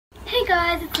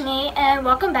guys, it's me and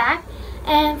welcome back.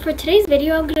 And for today's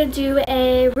video I'm going to do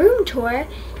a room tour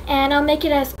and I'll make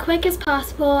it as quick as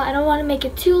possible. I don't want to make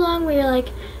it too long where you're like,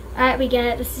 alright, we get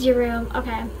it, this is your room,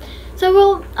 okay.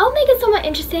 So I'll make it somewhat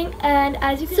interesting, and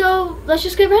so let's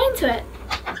just get right into it.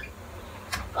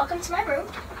 Welcome to my room.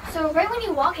 So right when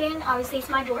you walk in, obviously it's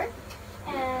my door,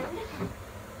 and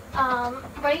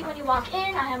right when you walk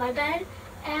in I have my bed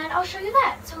and I'll show you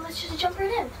that. So let's just jump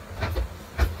right in.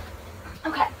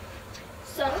 Okay,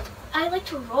 so I like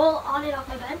to roll on and off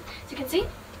my bed, as you can see.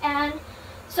 And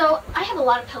so I have a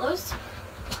lot of pillows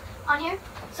on here.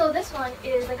 So this one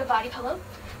is like a body pillow.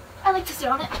 I like to sit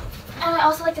on it. And I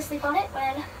also like to sleep on it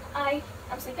when I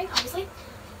am sleeping, obviously.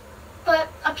 But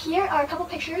up here are a couple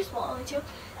pictures, well, only two.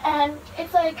 And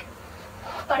it's like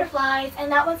butterflies,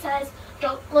 and that one says,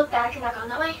 "Don't look back, you're not going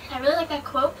that way." And I really like that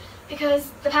quote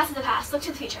because the past is the past, look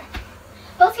to the future.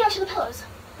 But let's get on to the pillows.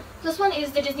 This one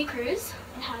is the Disney Cruise.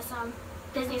 It has some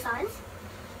Disney signs.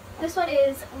 This one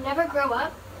is Never Grow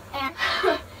Up. And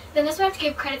then this one I have to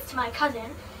give credits to my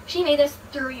cousin. She made this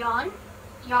through yarn,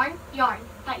 and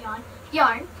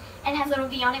it has a little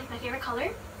V on it with my favorite color.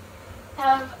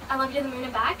 I love you to the moon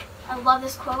and back. I love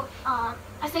this quote. I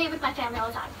say it with my family all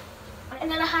the time. And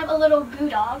then I have a little boo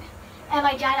dog, and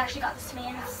my dad actually got this to me,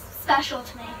 and it's special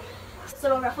to me. This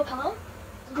little ruffle pillow,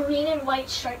 green and white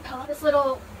striped pillow. This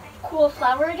little cool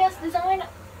flower, I guess, design.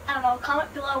 I don't know,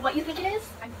 comment below what you think it is.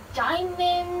 A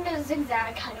diamond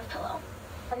zigzag kind of pillow.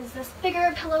 There's this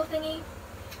bigger pillow thingy,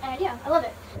 and yeah, I love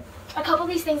it. A couple of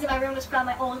these things in my room was from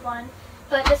my old one,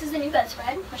 but this is the new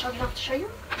bedspread, which I'll get off to show you.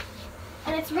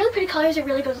 And it's really pretty colors, it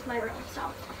really goes with my room, so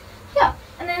yeah.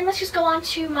 And then let's just go on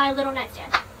to my little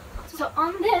nightstand. So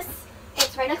on this,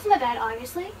 it's right next to my bed,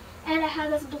 obviously, and I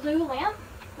have this blue lamp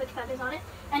with feathers on it,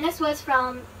 and this was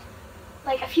from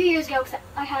like a few years ago because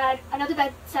I had another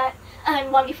bed set and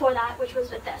then one before that, which was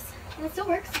with this, and it still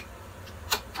works.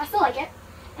 I still like it.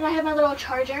 And I have my little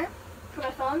charger for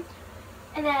my phone,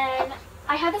 and then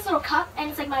I have this little cup, and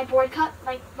it's like my board cup,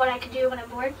 like what I could do when I'm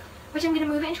bored, which I'm going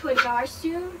to move it into a jar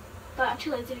soon, but I'm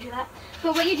too lazy to do that.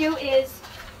 But what you do is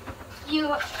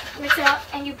you mix it up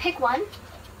and you pick one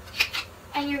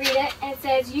and you read it, and it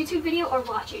says YouTube video or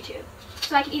watch YouTube.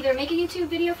 So I can either make a YouTube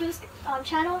video for this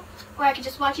channel, or I can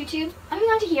just watch YouTube. Moving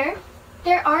on to here,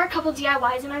 there are a couple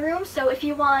DIYs in my room, so if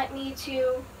you want me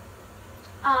to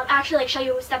actually like show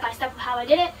you step by step of how I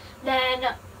did it,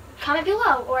 then comment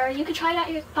below, or you could try it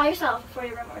out by yourself for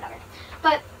your room or whatever.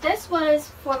 But this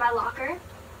was for my locker,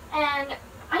 and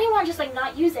I didn't want to just like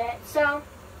not use it, so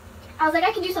I was like,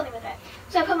 I can do something with it.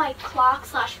 So I put my clock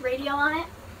 / radio on it,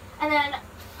 and then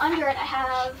under it I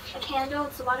have a candle.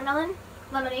 It's a watermelon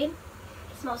lemonade.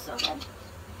 It smells so good.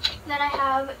 Then I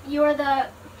have "You're the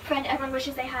friend everyone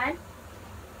wishes they had,"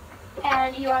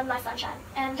 and "You are my sunshine."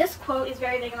 And this quote is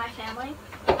very big in my family.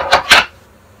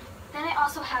 Then I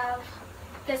also have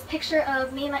this picture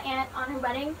of me and my aunt on her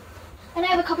wedding. And I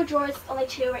have a couple drawers, like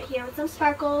two right here, with some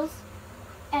sparkles.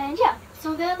 And yeah,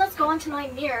 so then let's go on to my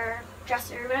mirror,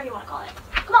 dresser, whatever you want to call it.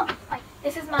 Come on. Right.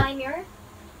 This is my mirror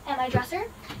and my dresser.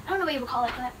 I don't know what you would call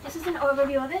it, but this is an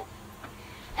overview of it.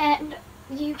 And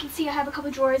you can see I have a couple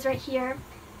drawers right here.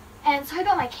 And sorry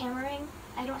about my cameraing.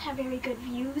 I don't have very good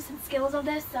views and skills of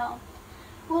this, so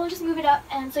we'll just move it up,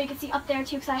 and so you can see up there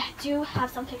too, because I do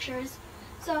have some pictures.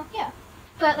 So yeah.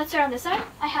 But let's start on this side.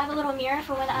 I have a little mirror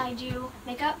for when I do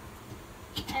makeup,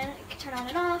 and it can turn on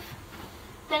and off.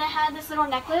 Then I had this little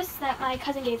necklace that my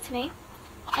cousin gave to me,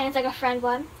 and it's like a friend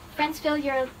one. Friends fill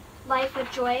your life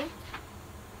with joy,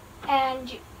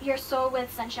 and your soul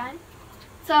with sunshine.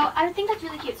 So I think that's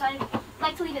really cute, so I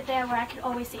like to leave it there where I can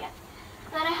always see it.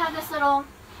 And then I have this little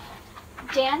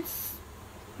dance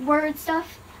word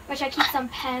stuff, which I keep some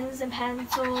pens and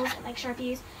pencils and like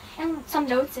Sharpies and some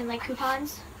notes and like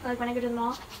coupons for like when I go to the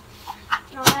mall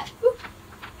and all that. Woo.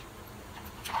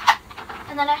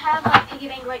 And then I have my piggy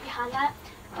bank right behind that,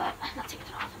 but I'm not taking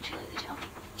it off, I'm too lazy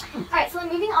to. Alright, so then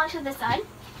moving on to this side,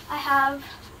 I have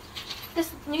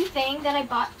this new thing that I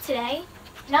bought today.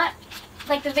 Not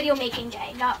like the video making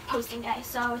day, not posting day,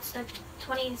 so it's the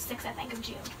 26th, I think, of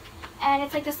June. And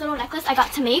it's like this little necklace I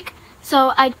got to make.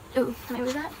 So I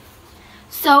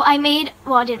made,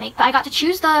 well, I didn't make, but I got to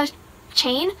choose the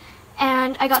chain,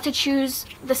 and I got to choose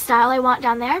the style I want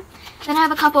down there. Then I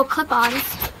have a couple clip-ons,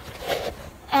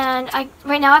 and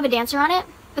right now I have a dancer on it,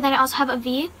 but then I also have a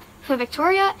V for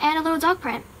Victoria and a little dog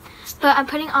print. But I'm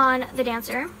putting on the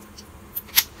dancer,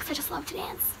 because I just love to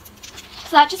dance.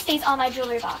 So that just stays on my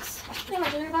jewelry box. My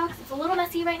jewelry box, it's a little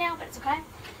messy right now, but it's okay.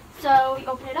 So you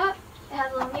open it up, it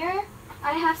has a little mirror.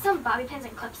 I have some bobby pins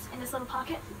and clips in this little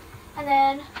pocket. And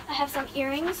then I have some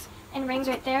earrings and rings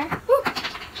right there. Ooh, I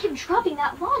keep dropping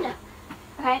that one.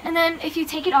 Okay, and then if you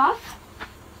take it off,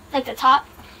 like the top,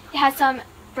 it has some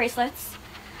bracelets,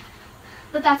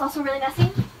 but that's also really messy.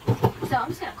 So I'm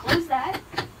just gonna close that.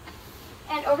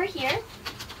 And over here,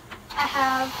 I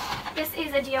have, this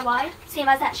is a DIY, same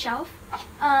as that shelf.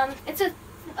 It's a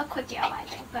quick DIY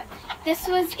thing, but this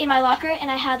was in my locker, and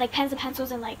I had like pens and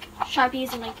pencils and like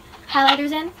Sharpies and like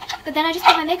highlighters in, but then I just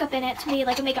put my makeup in it to be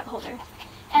like a makeup holder.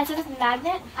 And so this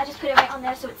magnet, I just put it right on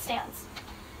there so it stands.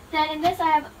 Then in this I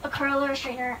have a curler, a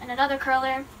straightener, and another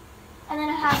curler, and then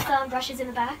I have some brushes in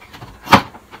the back.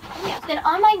 And yeah. Then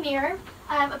on my mirror,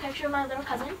 I have a picture of my little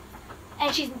cousin,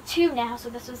 and she's 2 now, so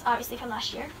this was obviously from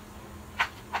last year.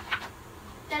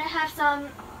 Then I have some,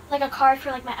 like a card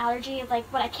for like my allergy, of like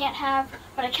what I can't have,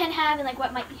 what I can have, and like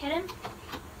what might be hidden.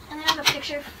 And then I have a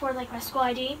picture for like my school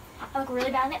ID. I look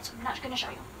really bad in it, so I'm not going to show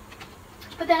you.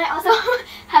 But then I also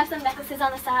have some necklaces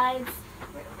on the sides,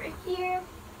 right over here.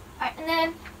 Alright, and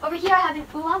then over here I have an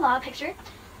Ooh La La picture.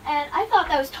 And I thought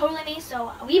that was totally me,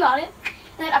 so we bought it.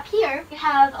 And then up here, we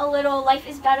have a little Life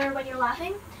is Better When You're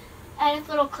Laughing. And it's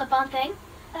a little clip-on thing.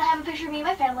 And I have a picture of me and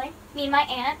my family, me and my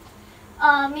aunt,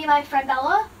 me and my friend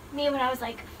Bella, me when I was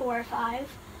like 4 or 5,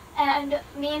 and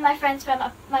me and my friends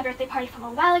from my birthday party from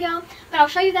a while ago. But I'll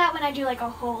show you that when I do like a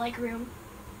whole like room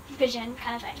vision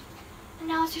kind of thing. And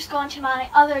now let's just go on to my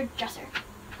other dresser.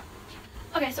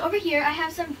 Okay, so over here I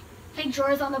have some big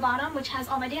drawers on the bottom, which has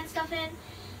all my dance stuff in,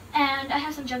 and I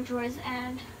have some junk drawers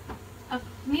and a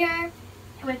mirror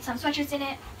with some sweatshirts in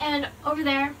it, and over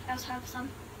there I also have some,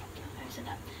 I said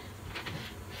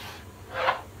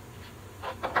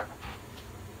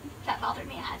that bothered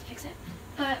me, I had to fix it.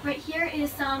 But right here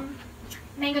is some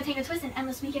Mango Tango Twist and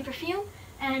Endless Weekend perfume,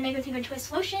 and Mango Tango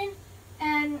Twist lotion,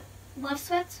 and Love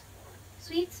Sweats,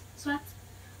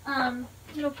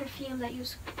 little perfume that you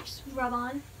just rub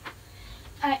on.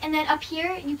 And then up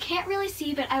here, you can't really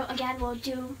see, but I again will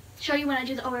show you when I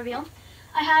do the overview.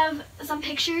 I have some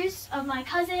pictures of my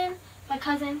cousin, my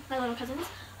little cousins,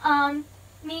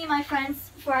 me and my friends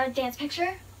for a dance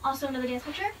picture, also another dance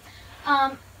picture,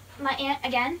 my aunt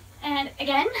again, and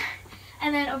again,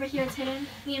 and then over here it's hidden,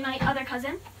 me and my other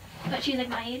cousin, but she's like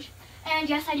my age. And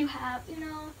yes, I do have,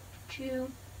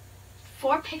 2,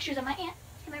 4 pictures of my aunt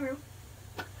in my room.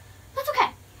 That's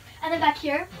okay. And then back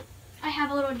here, I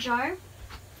have a little jar,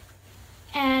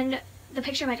 and the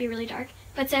picture might be really dark,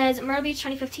 but it says Myrtle Beach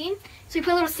 2015. So we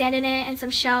put a little sand in it and some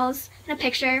shells and a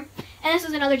picture. And this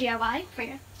was another DIY for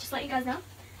you, just to let you guys know.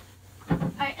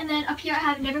 Alright, and then up here I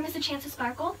have Never Miss a Chance to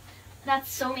Sparkle.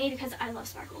 That's so me because I love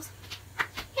sparkles.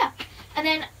 Yeah. And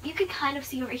then you can kind of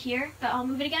see over here, but I'll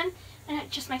move it again. And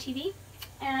it's just my TV.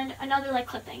 And another like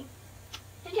clip thing.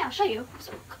 And yeah, I'll show you.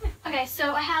 So come here. Okay,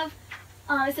 so I have,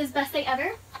 it says Best Day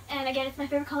Ever. And again, it's my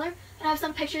favorite color. And I have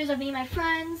some pictures of me and my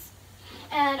friends.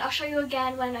 And I'll show you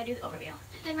again when I do the overview.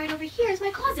 Then right over here is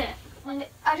my closet. And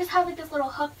I just have like this little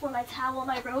hook for my towel,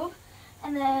 my robe.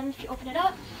 And then if you open it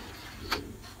up,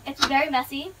 it's very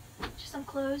messy. Just some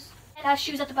clothes. And I have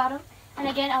shoes at the bottom. And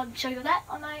again, I'll show you that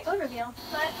on my overview.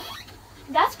 But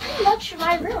that's pretty much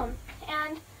my room.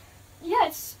 And yeah,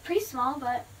 it's pretty small,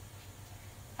 but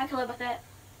I can live with it.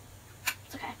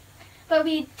 It's okay. But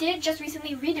we did just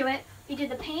recently redo it. We did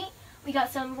the paint. We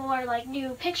got some more like new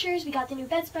pictures. We got the new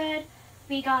bedspread.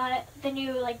 We got the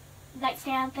new like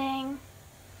nightstand thing.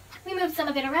 We moved some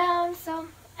of it around, so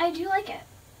I do like it.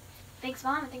 Thanks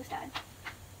Mom and thanks Dad.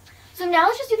 So now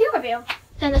let's just do the overview.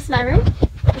 Then this is my room.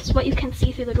 This is what you can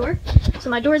see through the door. So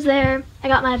my door's there. I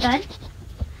got my bed,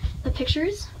 the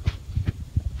pictures,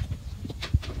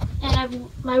 and I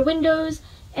have my windows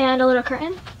and a little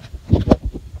curtain.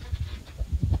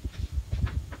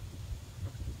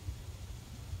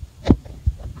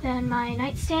 Then my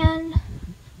nightstand.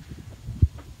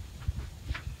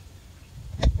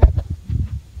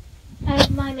 I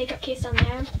have my makeup case down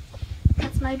there.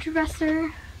 That's my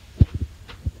dresser.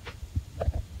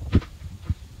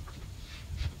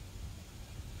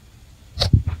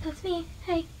 That's me.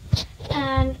 Hey.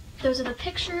 And those are the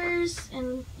pictures,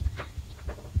 and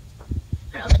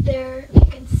up there you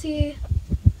can see.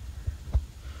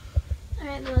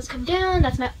 Alright, then let's come down.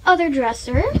 That's my other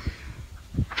dresser.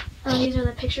 These are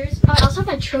the pictures. Oh, I also have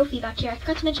my trophy back here. I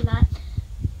forgot to mention that.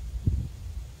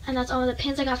 And that's all the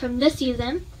pins I got from this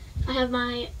season. I have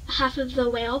my half of the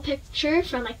whale picture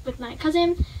from with my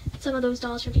cousin. Some of those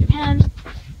dolls from Peter Pan.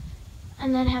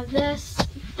 And then I have this.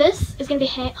 This is going to be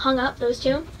hung up, those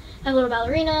two. I have a little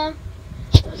ballerina.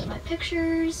 Those are my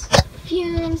pictures.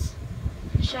 Perfumes.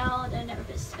 Michelle, and then Never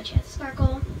Miss a Chance to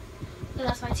Sparkle. Then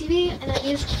that's my TV. And then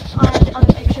these are the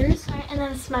other pictures. Alright, and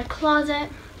then this is my closet.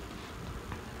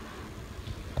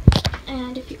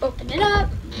 And if you open it up,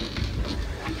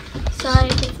 sorry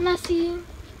if it's messy.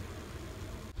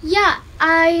 yeah,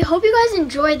 I hope you guys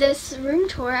enjoyed this room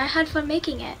tour. I had fun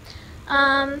making it.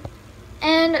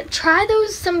 And try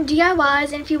some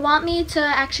DIYs, and if you want me to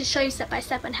actually show you step by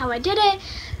step on how I did it,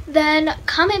 then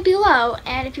comment below.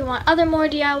 And if you want more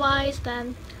DIYs,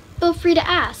 then feel free to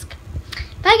ask.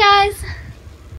 Bye guys!